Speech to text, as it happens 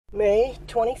May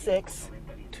 26,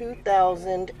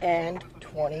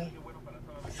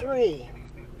 2023.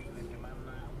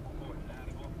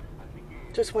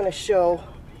 Just want to show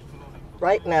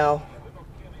right now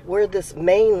where this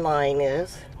main line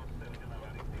is.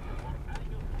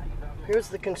 Here's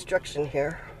the construction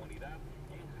here.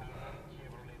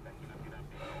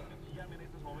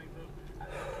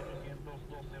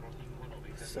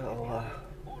 So,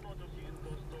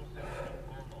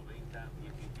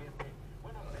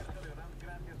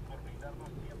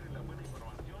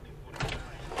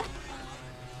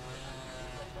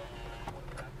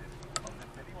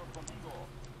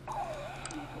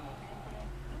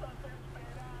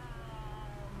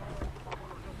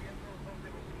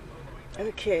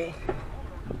 okay.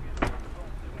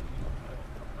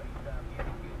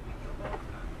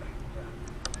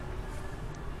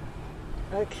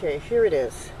 Okay, here it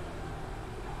is.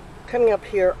 Coming up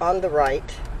here on the right.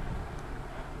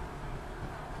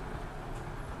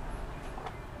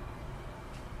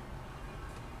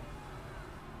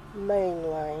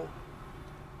 Mainline.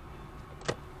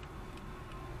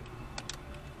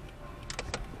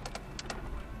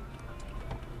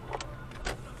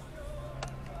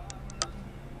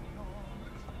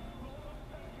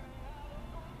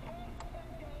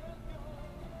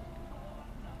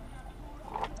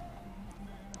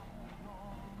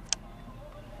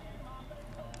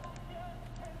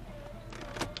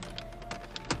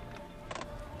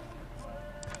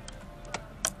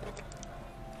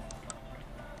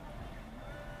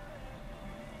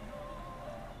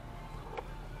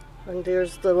 And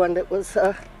there's the one that was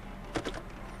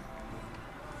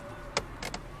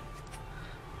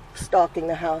stalking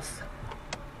the house.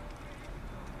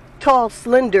 Tall,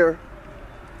 slender.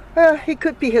 He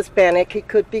could be Hispanic. He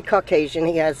could be Caucasian.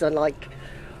 He has kind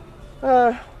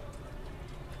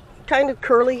of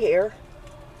curly hair.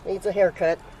 Needs a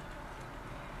haircut.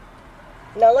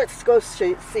 Now let's go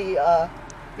see.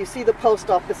 You see the post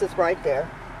office is right there.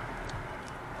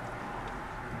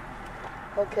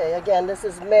 Okay, again, this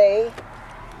is May.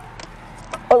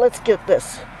 Oh, let's get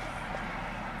this.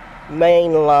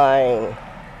 Mainline.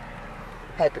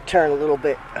 Had to turn a little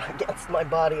bit against my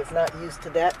body. It's not used to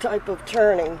that type of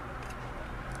turning.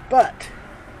 But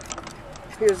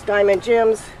here's Diamond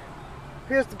Gems.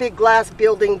 Here's the big glass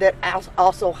building that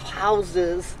also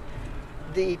houses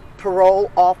the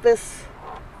parole office.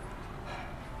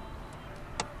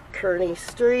 Kearney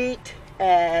Street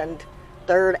and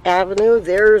Third Avenue.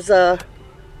 There's a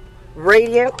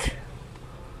Radiant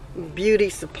Beauty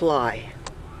Supply.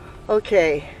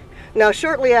 Okay, now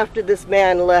shortly after this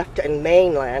man left in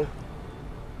Mainland,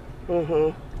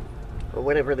 or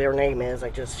whatever their name is, I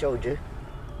just showed you.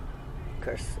 Of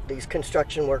course, these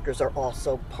construction workers are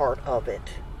also part of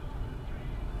it.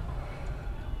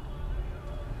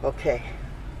 Okay.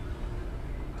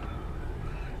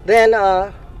 Then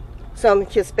some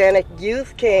Hispanic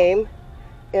youth came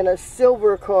in a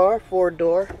silver car,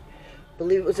 4-door. I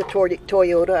believe it was a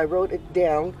Toyota. I wrote it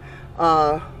down.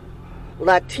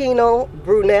 Latino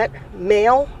brunette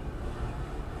male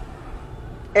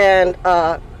and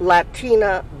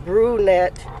Latina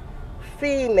brunette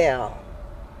female.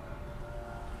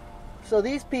 So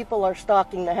these people are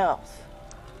stalking the house.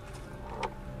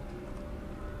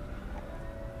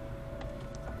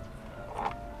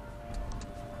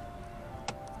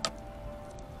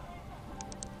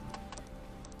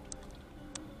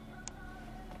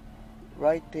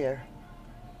 Right there.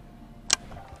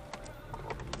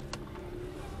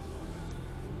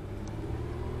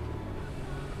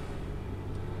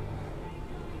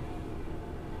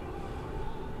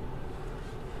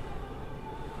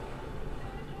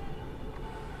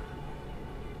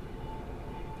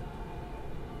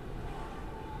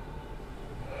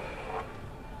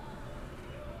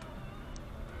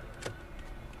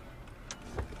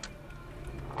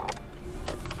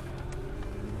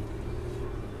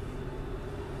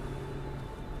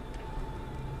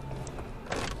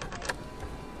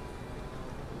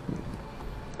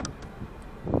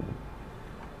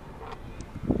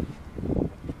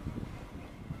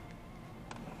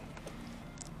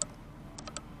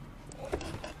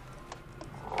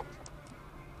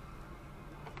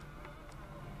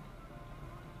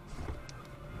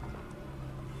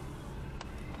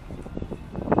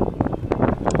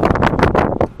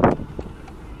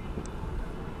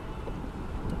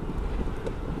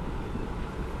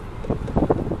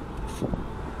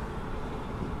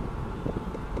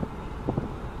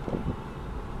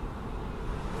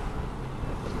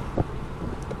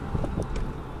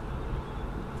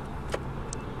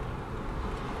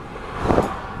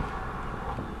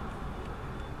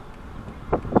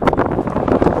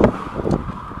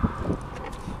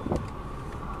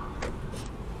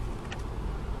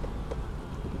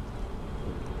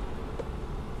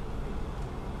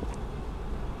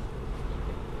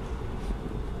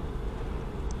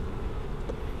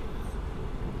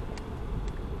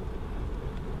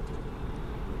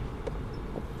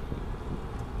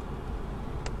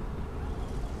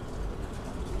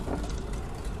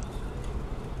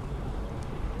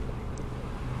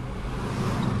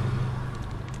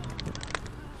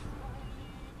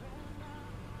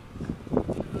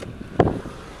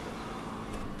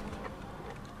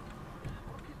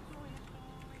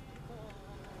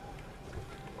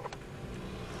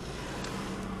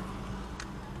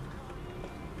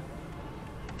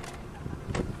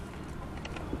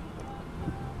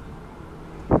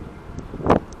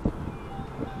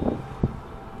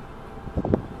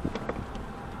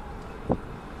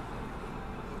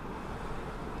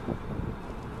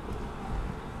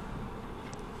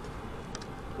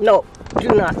 No, do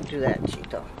not do that,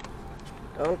 Chito.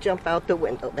 Don't jump out the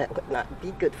window. That would not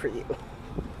be good for you.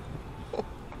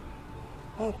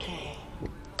 Okay.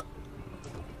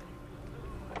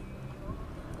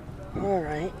 All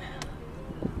right.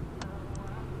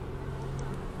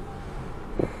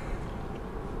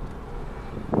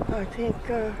 I think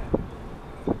we're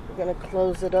going to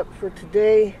close it up for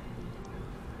today.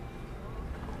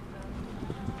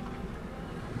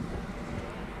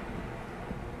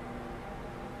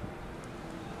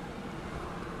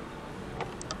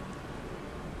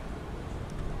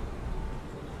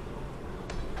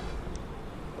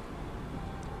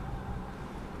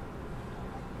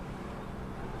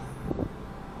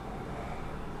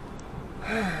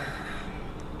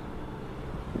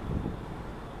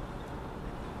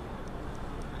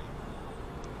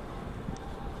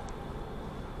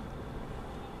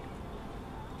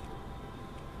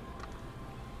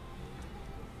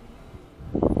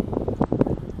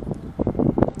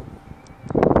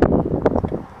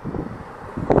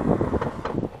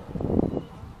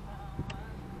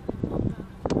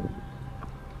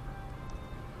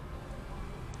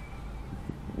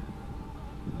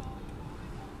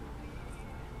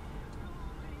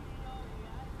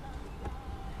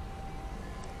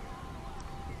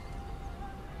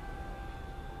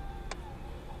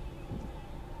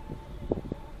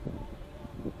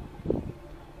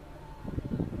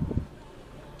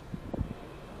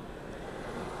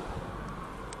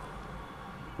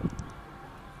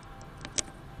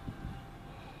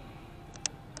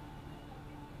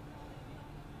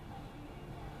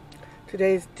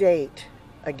 Today's date,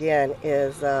 again,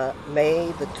 is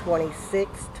May the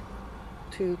 26th,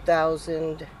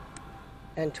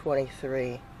 2023.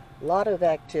 A lot of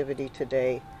activity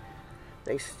today.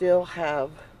 They still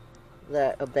have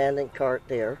that abandoned cart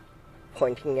there,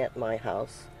 pointing at my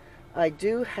house. I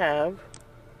do have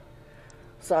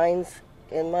signs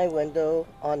in my window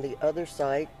on the other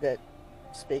side that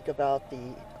speak about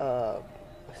the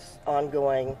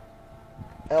ongoing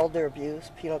elder abuse,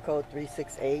 Penal Code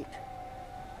 368.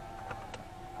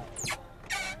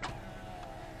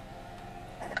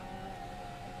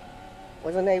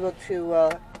 Wasn't able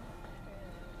to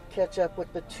catch up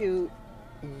with the two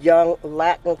young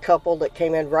Latin couple that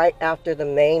came in right after the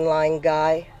Mainline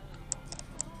guy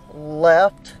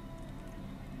left.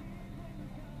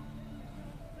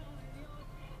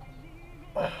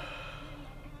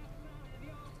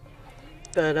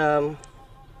 But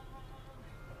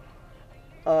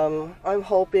I'm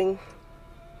hoping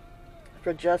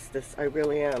for justice. I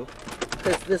really am,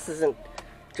 because this isn't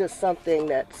just something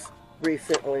that's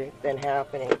recently been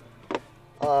happening.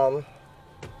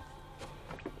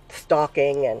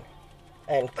 Stalking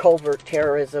and covert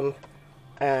terrorism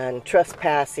and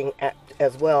trespassing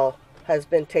as well has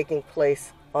been taking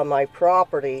place on my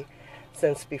property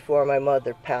since before my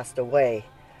mother passed away.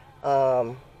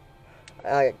 I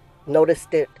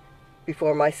noticed it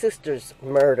before my sister's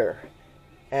murder,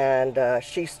 and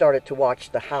she started to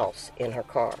watch the house in her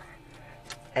car,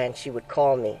 and she would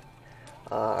call me.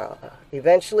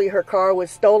 Eventually her car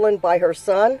was stolen by her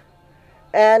son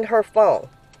and her phone,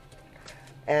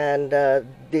 and the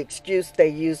excuse they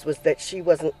used was that she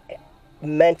wasn't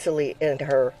mentally in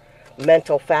her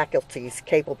mental faculties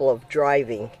capable of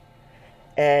driving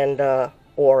and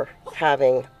or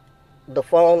having the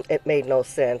phone. It made no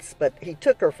sense, but he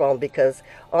took her phone because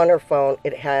on her phone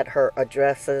it had her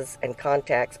addresses and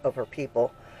contacts of her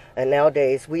people, and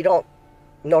nowadays we don't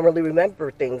normally remember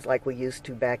things like we used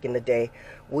to back in the day.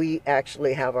 We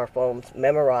actually have our phones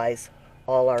memorize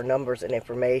all our numbers and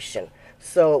information.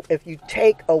 So if you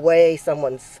take away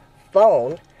someone's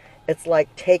phone, it's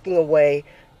like taking away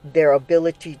their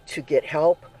ability to get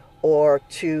help or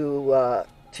to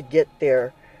get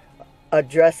their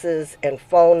addresses and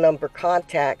phone number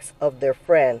contacts of their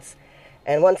friends.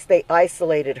 And once they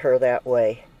isolated her that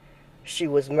way, she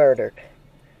was murdered.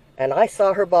 And I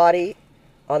saw her body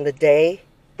on the day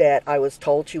that I was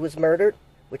told she was murdered,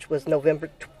 which was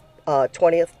November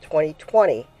 20th,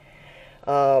 2020.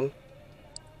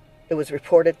 It was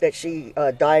reported that she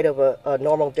died of a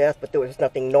normal death, but there was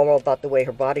nothing normal about the way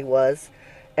her body was.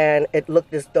 And it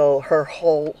looked as though her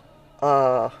whole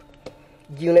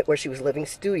unit where she was living,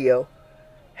 studio,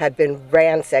 had been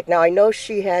ransacked. Now, I know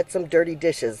she had some dirty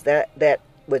dishes that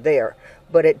were there,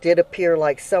 but it did appear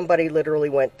like somebody literally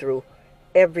went through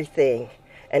everything,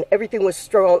 and everything was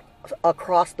strewn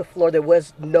across the floor. There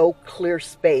was no clear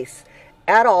space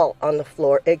at all on the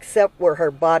floor except where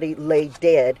her body lay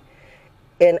dead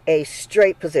in a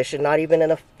straight position, not even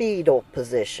in a fetal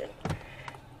position.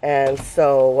 And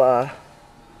so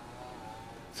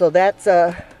that's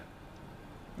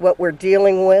what we're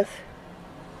dealing with.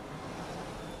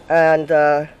 And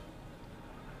the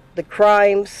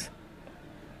crimes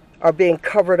are being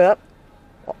covered up,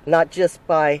 not just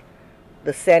by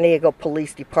the San Diego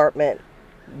Police Department,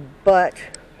 but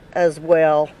as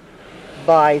well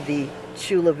by the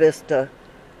Chula Vista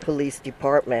Police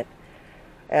Department.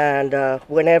 And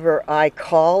whenever I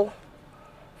call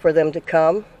for them to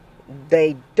come,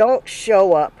 they don't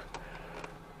show up.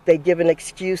 They give an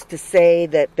excuse to say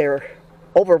that they're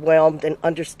overwhelmed and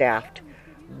understaffed.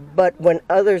 But when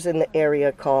others in the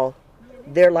area call,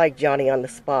 they're like Johnny on the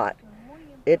spot.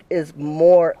 It is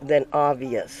more than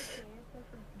obvious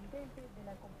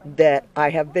that I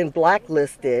have been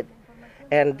blacklisted,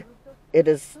 and it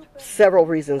is several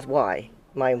reasons why.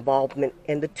 My involvement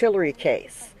in the Tillery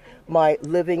case, my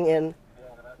living in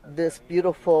this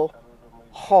beautiful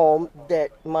home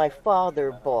that my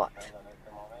father bought,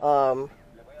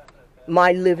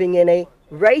 my living in a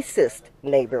racist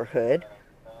neighborhood,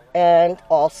 and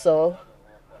also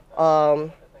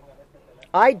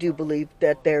I do believe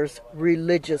that there's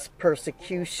religious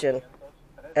persecution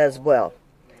as well.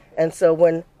 And so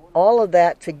when all of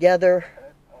that together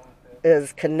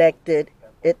is connected,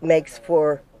 it makes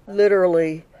for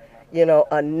literally,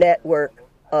 a network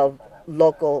of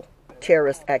local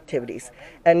terrorist activities.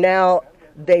 And now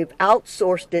they've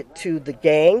outsourced it to the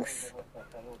gangs.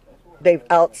 They've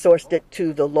outsourced it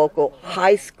to the local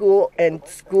high school and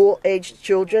school-aged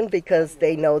children, because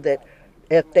they know that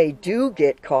if they do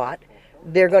get caught,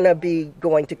 they're going to be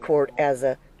going to court as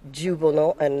a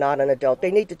juvenile and not an adult.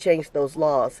 They need to change those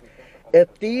laws.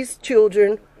 If these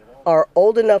children are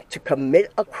old enough to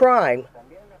commit a crime,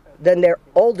 then they're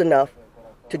old enough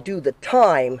to do the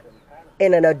time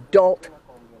in an adult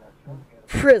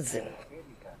prison.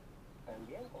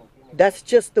 That's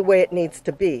just the way it needs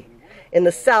to be. In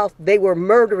the South, they were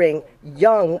murdering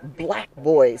young black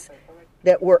boys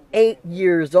that were 8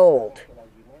 years old.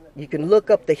 You can look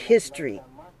up the history.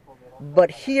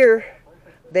 But here,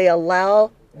 they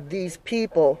allow these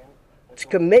people to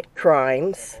commit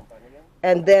crimes,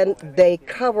 and then they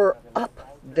cover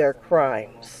up their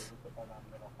crimes.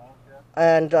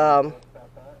 And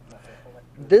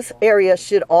this area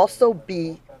should also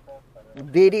be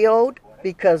videoed,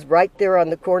 because right there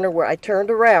on the corner where I turned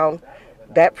around,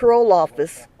 that parole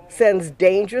office sends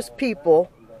dangerous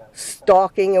people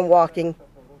stalking and walking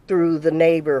through the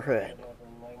neighborhood.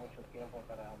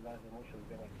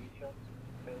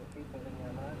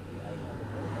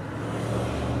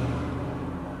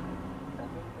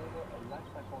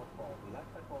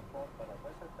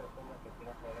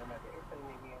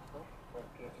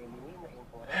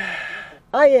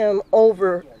 I am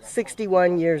over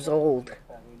 61 years old.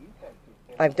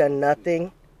 I've done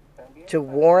nothing to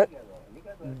warrant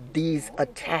these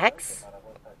attacks,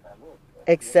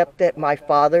 except that my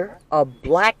father, a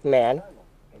black man,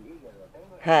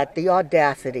 had the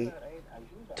audacity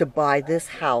to buy this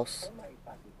house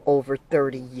over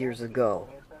 30 years ago.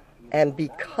 And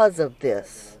because of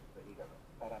this,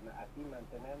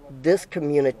 this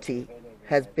community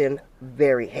has been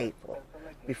very hateful.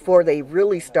 Before they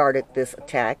really started this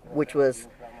attack, which was,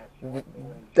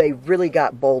 they really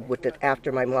got bold with it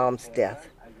after my mom's death,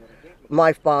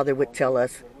 my father would tell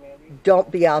us,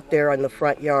 don't be out there in the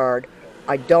front yard.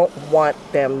 I don't want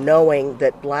them knowing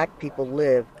that black people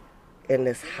live in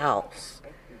this house.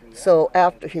 So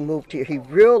after he moved here, he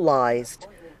realized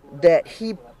that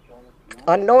he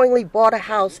unknowingly bought a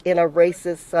house in a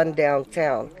racist sundown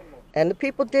town. And the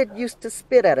people used to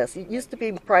spit at us. It used to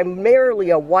be primarily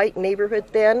a white neighborhood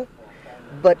then,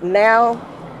 but now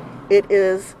it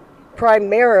is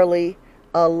primarily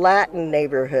a Latin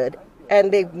neighborhood,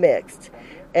 and they've mixed.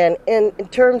 And in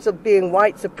terms of being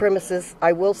white supremacists,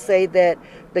 I will say that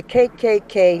the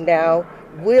KKK now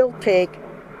will take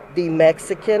the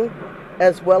Mexican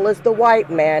as well as the white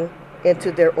man into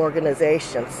their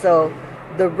organization. So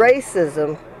the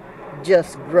racism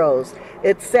just grows.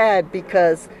 It's sad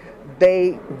because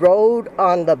they rode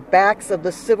on the backs of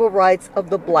the civil rights of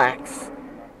the blacks,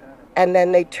 and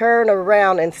then they turn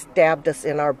around and stabbed us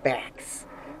in our backs.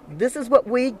 This is what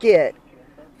we get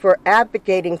for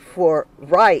advocating for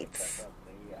rights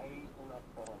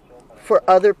for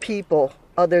other people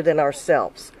other than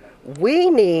ourselves.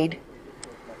 We need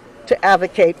to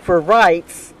advocate for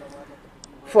rights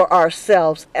for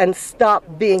ourselves and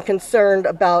stop being concerned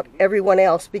about everyone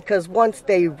else, because once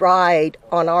they ride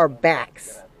on our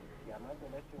backs,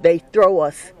 they throw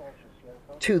us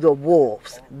to the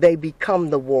wolves. They become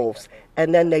the wolves.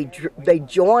 And then they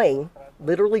join,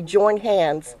 literally join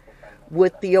hands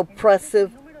with the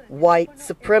oppressive white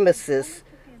supremacists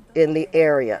in the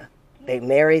area. They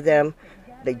marry them,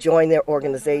 they join their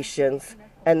organizations,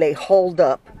 and they hold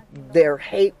up their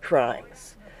hate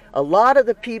crimes. A lot of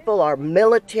the people are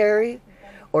military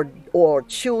or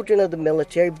children of the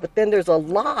military, but then there's a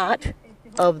lot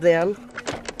of them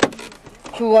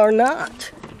who are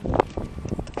not.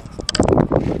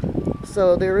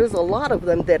 So there is a lot of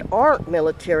them that aren't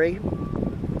military.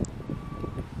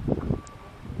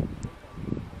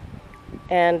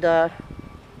 And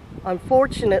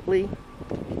unfortunately,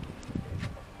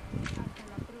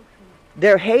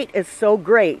 their hate is so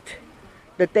great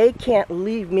that they can't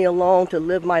leave me alone to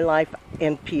live my life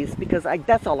in peace, because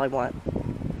that's all I want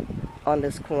on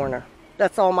this corner.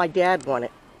 That's all my dad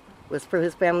wanted, was for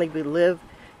his family to live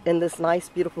in this nice,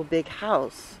 beautiful, big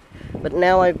house. But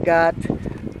now I've got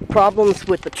problems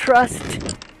with the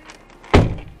trust.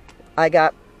 I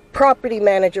got property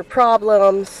manager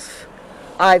problems.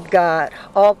 I've got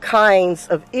all kinds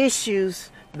of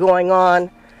issues going on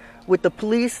with the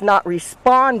police not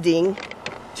responding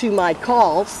to my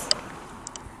calls,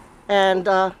 and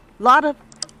a lot of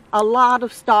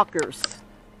stalkers,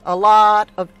 a lot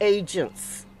of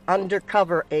agents,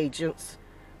 undercover agents,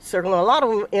 circling, a lot of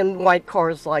them in white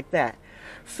cars like that.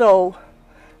 So,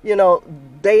 you know,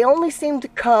 they only seem to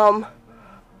come,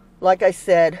 like I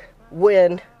said,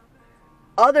 when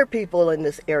other people in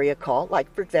this area call.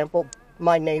 Like, for example,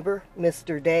 my neighbor,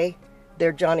 Mr. Day,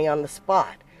 they're Johnny on the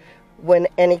spot. When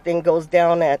anything goes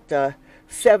down at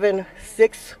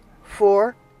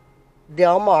 764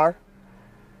 Delmar,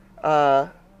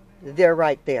 they're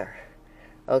right there.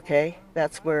 Okay,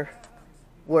 that's where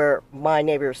my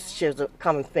neighbor shares a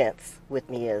common fence with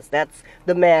me is. That's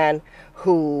the man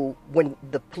who, when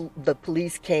the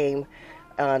police came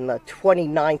on the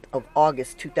 29th of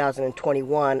August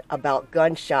 2021 about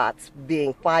gunshots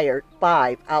being fired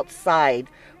 5 outside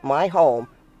my home,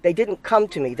 they didn't come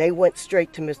to me. They went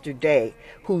straight to Mr. Day,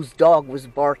 whose dog was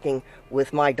barking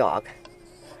with my dog.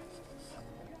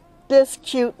 This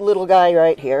cute little guy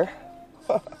right here.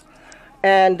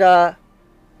 And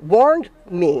warned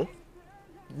me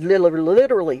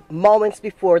literally moments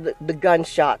before the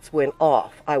gunshots went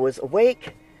off. I was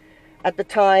awake at the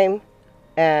time,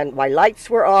 and my lights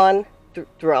were on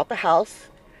throughout the house.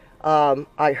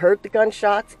 I heard the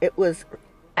gunshots. It was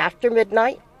after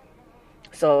midnight,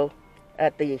 so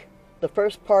at the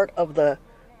first part of the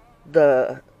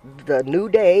new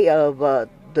day of the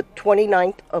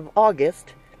 29th of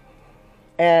August,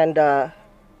 and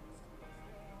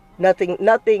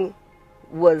nothing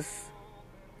was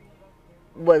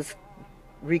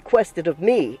requested of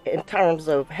me in terms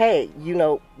of, hey, you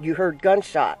know, you heard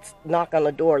gunshots, knock on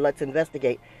the door, let's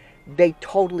investigate. They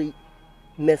totally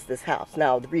missed this house.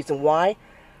 Now, the reason why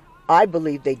I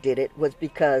believe they did it was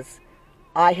because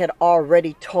I had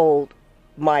already told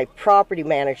my property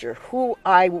manager, who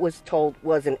I was told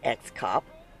was an ex-cop,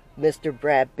 Mr.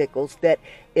 Brad Bickles, that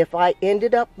if I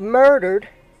ended up murdered,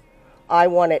 I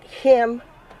wanted him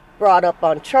brought up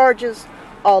on charges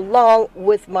along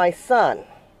with my son,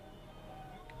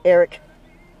 Eric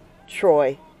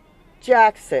Troy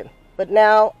Jackson. But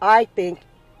now I think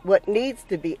what needs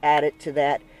to be added to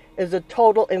that is a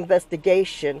total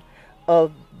investigation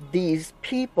of these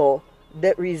people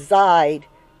that reside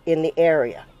in the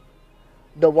area.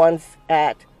 The ones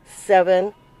at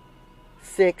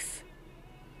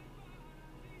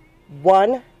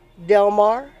 761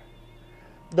 Delmar,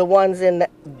 the ones in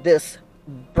this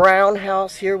brown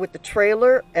house here with the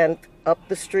trailer, and up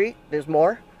the street, there's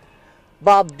more.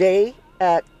 Bob Day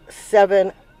at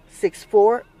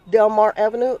 764 Delmar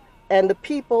Avenue, and the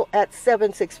people at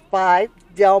 765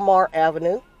 Delmar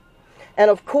Avenue.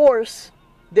 And of course,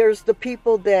 there's the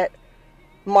people that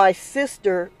my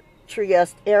sister,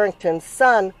 Trieste Arrington's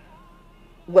son,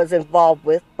 was involved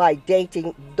with by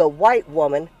dating the white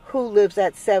woman who lives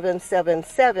at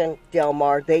 777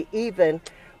 Delmar. They even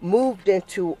moved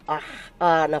into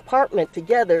an apartment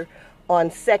together on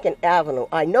 2nd Avenue.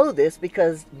 I know this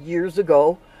because years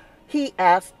ago he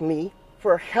asked me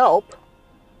for help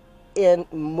in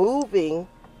moving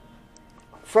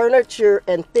furniture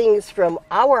and things from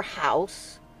our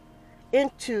house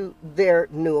into their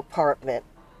new apartment.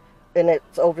 And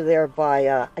it's over there by,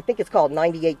 I think it's called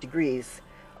 98 Degrees,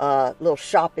 little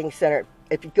shopping center.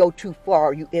 If you go too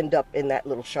far, you end up in that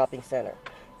little shopping center.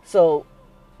 So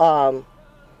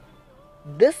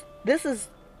this is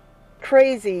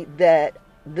crazy that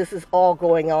this is all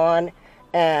going on,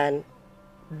 and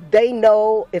they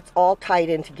know it's all tied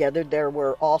in together. There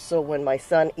were also, when my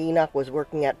son Enoch was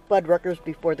working at Fuddruckers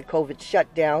before the COVID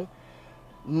shutdown,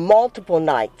 multiple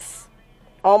nights,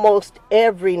 almost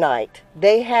every night,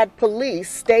 they had police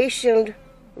stationed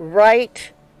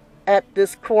right at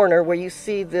this corner where you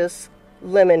see this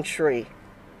lemon tree.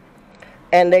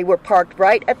 And they were parked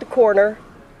right at the corner,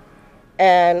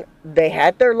 and they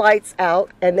had their lights out,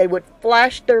 and they would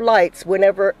flash their lights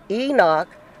whenever Enoch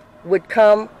would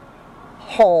come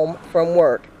home from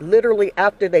work. Literally,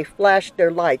 after they flashed their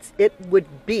lights, it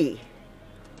would be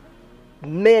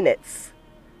minutes,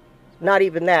 not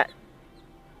even that,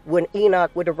 when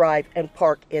Enoch would arrive and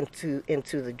park into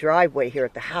the driveway here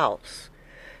at the house.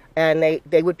 And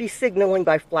they would be signaling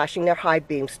by flashing their high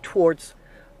beams towards,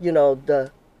 you know,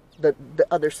 the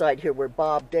other side here where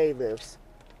Bob Day lives,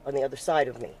 on the other side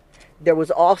of me. There was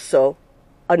also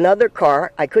another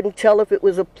car, I couldn't tell if it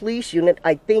was a police unit,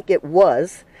 I think it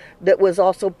was, that was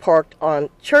also parked on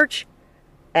Church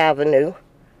Avenue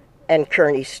and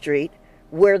Kearney Street,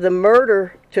 where the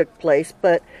murder took place,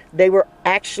 but they were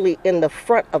actually in the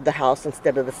front of the house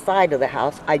instead of the side of the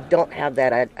house. I don't have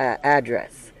that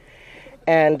address.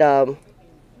 And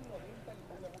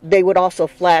they would also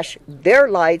flash their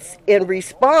lights in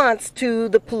response to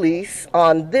the police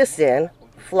on this end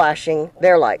flashing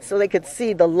their lights so they could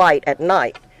see the light at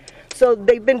night. So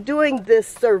they've been doing this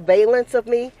surveillance of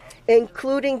me,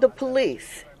 including the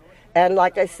police. And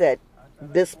like I said,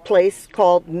 this place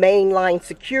called Mainline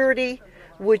Security,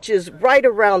 which is right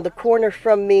around the corner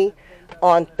from me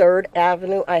on Third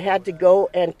Avenue. I had to go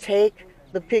and take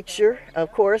the picture,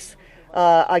 of course.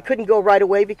 I couldn't go right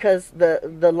away because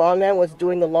the lawnman was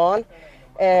doing the lawn.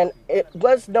 And it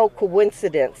was no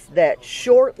coincidence that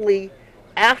shortly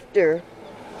after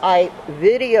I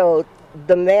videoed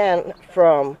the man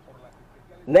from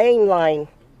Mainline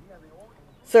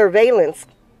Surveillance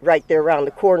right there around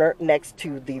the corner next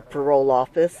to the parole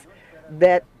office,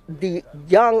 that the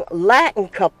young Latin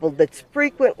couple that's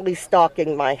frequently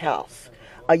stalking my house,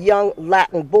 a young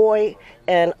Latin boy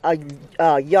and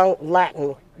a young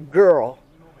Latin girl.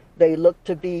 They look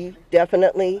to be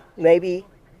definitely maybe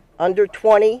under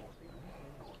 20.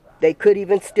 They could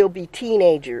even still be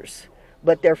teenagers,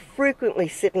 but they're frequently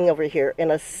sitting over here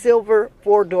in a silver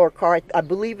four-door car. I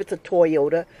believe it's a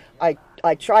Toyota.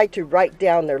 I tried to write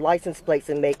down their license plates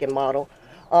and make and model,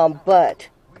 but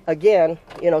again,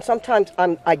 you know, sometimes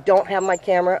I don't have my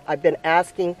camera. I've been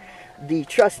asking the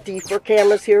trustee for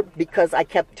cameras here because I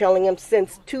kept telling him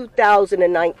since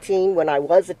 2019 when I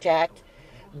was attacked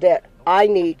that I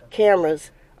need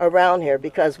cameras around here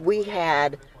because we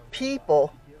had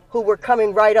people who were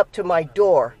coming right up to my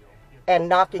door and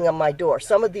knocking on my door.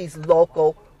 Some of these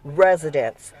local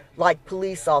residents, like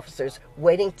police officers,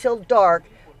 waiting till dark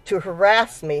to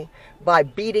harass me by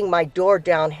beating my door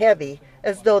down heavy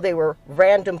as though they were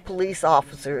random police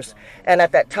officers. And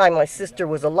at that time, my sister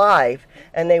was alive,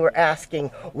 and they were asking,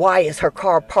 why is her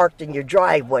car parked in your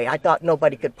driveway? I thought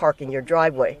nobody could park in your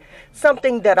driveway.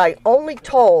 Something that I only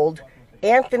told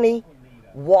Anthony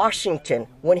Washington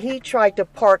when he tried to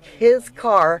park his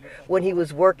car when he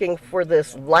was working for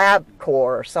this LabCorp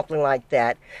or something like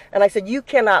that. And I said, you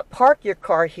cannot park your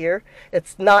car here.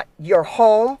 It's not your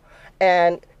home,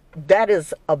 and that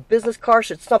is a business car.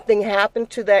 Should something happen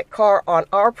to that car on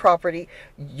our property,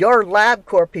 your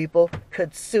LabCorp people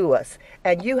could sue us.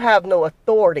 And you have no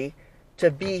authority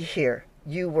to be here.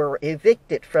 You were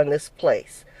evicted from this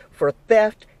place for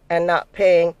theft and not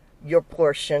paying your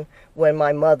portion when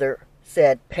my mother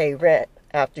said pay rent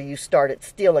after you started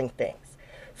stealing things.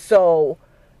 So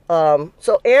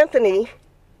Anthony,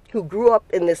 who grew up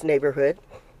in this neighborhood,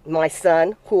 my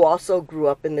son, who also grew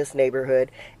up in this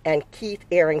neighborhood, and Keith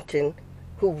Arrington,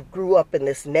 who grew up in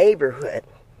this neighborhood,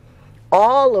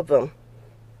 all of them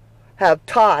have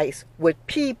ties with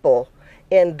people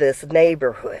in this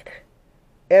neighborhood.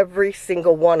 Every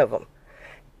single one of them.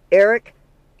 Eric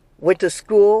went to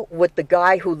school with the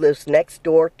guy who lives next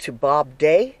door to Bob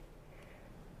Day.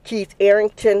 Keith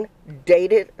Arrington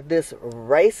dated this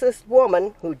racist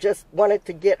woman who just wanted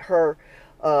to get her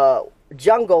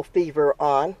jungle fever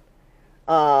on.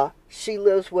 She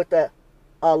lives with a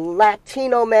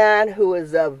Latino man who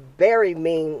is a very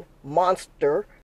mean monster